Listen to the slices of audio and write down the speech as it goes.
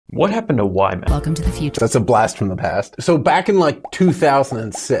What happened to WiMAX? Welcome to the future. That's a blast from the past. So back in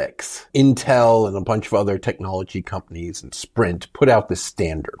 2006, Intel and a bunch of other technology companies and Sprint put out this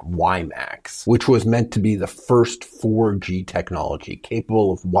standard, WiMAX, which was meant to be the first 4G technology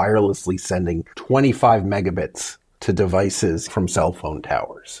capable of wirelessly sending 25 megabits to devices from cell phone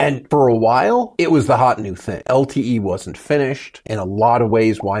towers. And for a while, it was the hot new thing. LTE wasn't finished. In a lot of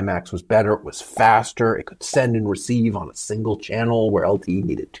ways, WiMAX was better. It was faster. It could send and receive on a single channel where LTE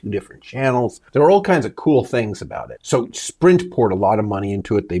needed two different channels. There were all kinds of cool things about it. So Sprint poured a lot of money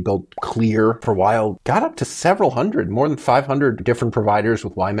into it. They built Clear for a while, got up to several hundred, more than 500 different providers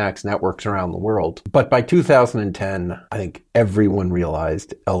with WiMAX networks around the world. But by 2010, I think everyone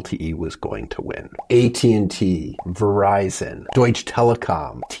realized LTE was going to win. AT&T, Verizon, Deutsche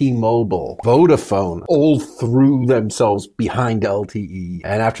Telekom, T-Mobile, Vodafone all threw themselves behind LTE.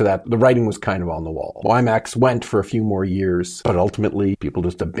 And after that, the writing was kind of on the wall. WiMAX went for a few more years, but ultimately people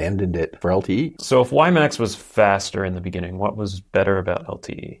just abandoned it for LTE. So if WiMAX was faster in the beginning, what was better about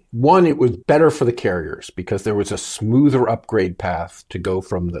LTE? One, it was better for the carriers because there was a smoother upgrade path to go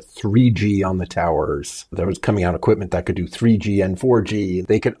from the 3G on the towers. There was coming out equipment that could do 3G and 4G.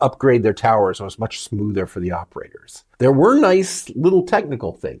 They could upgrade their towers. It was much smoother for the operators. There were nice little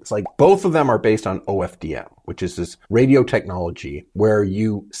technical things, like both of them are based on OFDM, which is this radio technology where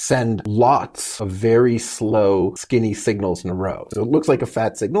you send lots of very slow, skinny signals in a row. So it looks like a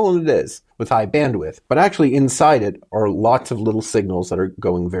fat signal, and it is, with high bandwidth. But actually inside it are lots of little signals that are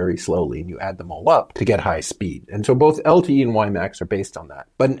going very slowly, and you add them all up to get high speed. And so both LTE and WiMAX are based on that.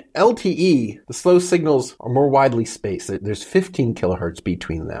 But in LTE, the slow signals are more widely spaced. There's 15 kilohertz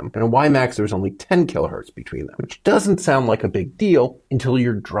between them. And in WiMAX, there's only 10 kilohertz between them, which doesn't sound like a big deal until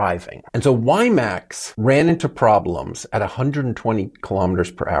you're driving. And so WiMAX ran into problems at 120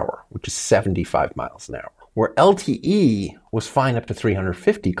 kilometers per hour, which is 75 miles an hour, where LTE was fine up to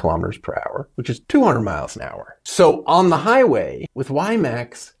 350 kilometers per hour, which is 200 miles an hour. So on the highway with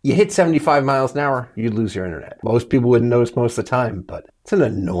WiMAX, you hit 75 miles an hour, you'd lose your internet. Most people wouldn't notice most of the time, but it's an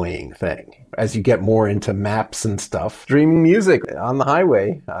annoying thing. As you get more into maps and stuff, streaming music on the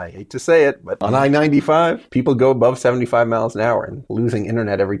highway, I hate to say it, but on I-95, people go above 75 miles an hour, and losing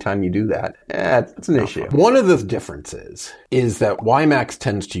internet every time you do that, it's an issue. One of the differences is that WiMAX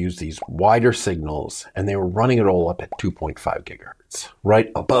tends to use these wider signals, and they were running it all up at 2.5 gigahertz,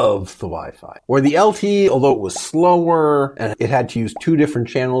 right above the Wi-Fi. Where the LTE, although it was slower, and it had to use two different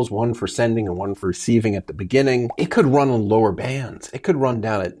channels, one for sending and one for receiving at the beginning, it could run on lower bands. It could run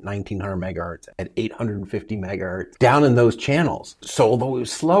down at 1900 megahertz, at 850 megahertz, down in those channels. So although it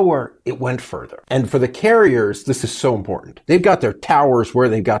was slower, it went further. And for the carriers, this is so important. They've got their towers where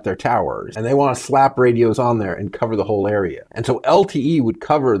they've got their towers, and they want to slap radios on there and cover the whole area. And so LTE would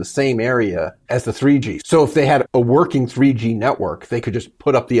cover the same area as the 3G. So if they had a working 3G network, they could just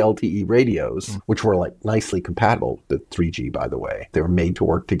put up the LTE radios, which were like nicely compatible with 3G, by the way. They were made to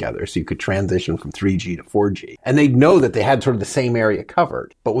work together, so you could transition from 3G to 4G. And they'd know that they had sort of the same area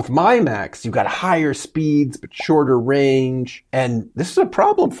covered. But with WiMAX, you've got higher speeds, but shorter range. And this is a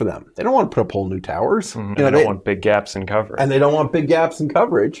problem for them. They don't want to put up whole new towers. And they don't want big gaps in coverage. And they don't want big gaps in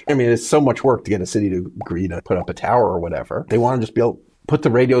coverage. I mean, it's so much work to get a city to agree to put up a tower or whatever. They want to just be able to put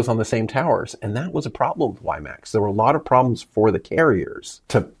the radios on the same towers. And that was a problem with WiMAX. There were a lot of problems for the carriers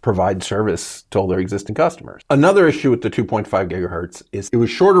to provide service to all their existing customers. Another issue with the 2.5 gigahertz is it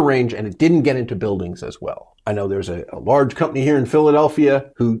was shorter range and it didn't get into buildings as well. I know there's a large company here in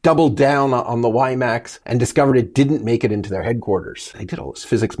Philadelphia who doubled down on the WiMAX and discovered it didn't make it into their headquarters. They did all this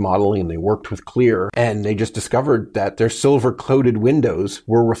physics modeling and they worked with Clear, and they just discovered that their silver-coated windows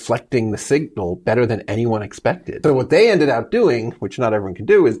were reflecting the signal better than anyone expected. So what they ended up doing, which not everyone can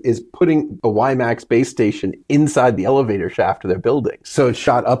do, is putting a WiMAX base station inside the elevator shaft of their building. So it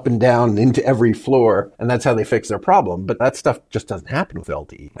shot up and down and into every floor, and that's how they fixed their problem. But that stuff just doesn't happen with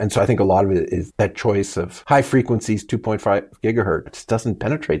LTE. And so I think a lot of it is that choice of high frequencies, 2.5 gigahertz, doesn't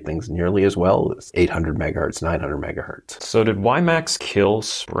penetrate things nearly as well as 800 megahertz, 900 megahertz. So did WiMAX kill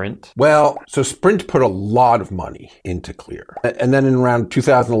Sprint? Well, so Sprint put a lot of money into Clear. And then in around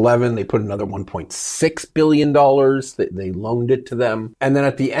 2011, they put another $1.6 billion. They loaned it to them. And then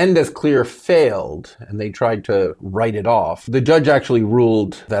at the end, as Clear failed and they tried to write it off, the judge actually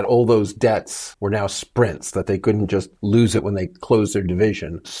ruled that all those debts were now Sprint's, that they couldn't just lose it when they closed their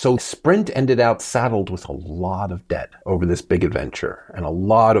division. So Sprint ended out saddled with a lot of debt over this big adventure and a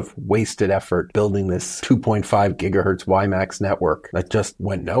lot of wasted effort building this 2.5 gigahertz WiMAX network that just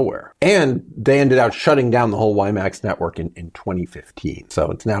went nowhere. And they ended up shutting down the whole WiMAX network in 2015.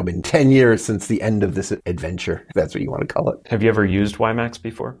 So it's now been 10 years since the end of this adventure, if that's what you want to call it. Have you ever used WiMAX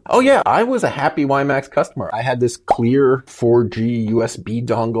before? Oh yeah, I was a happy WiMAX customer. I had this Clear 4G USB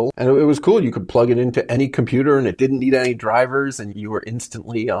dongle, and it was cool. You could plug it into any computer and it didn't need any drivers, and you were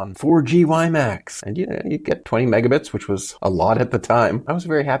instantly on 4G WiMAX. And you get 20 megabits, which was a lot at the time. I was a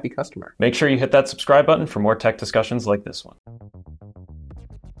very happy customer. Make sure you hit that subscribe button for more tech discussions like this one.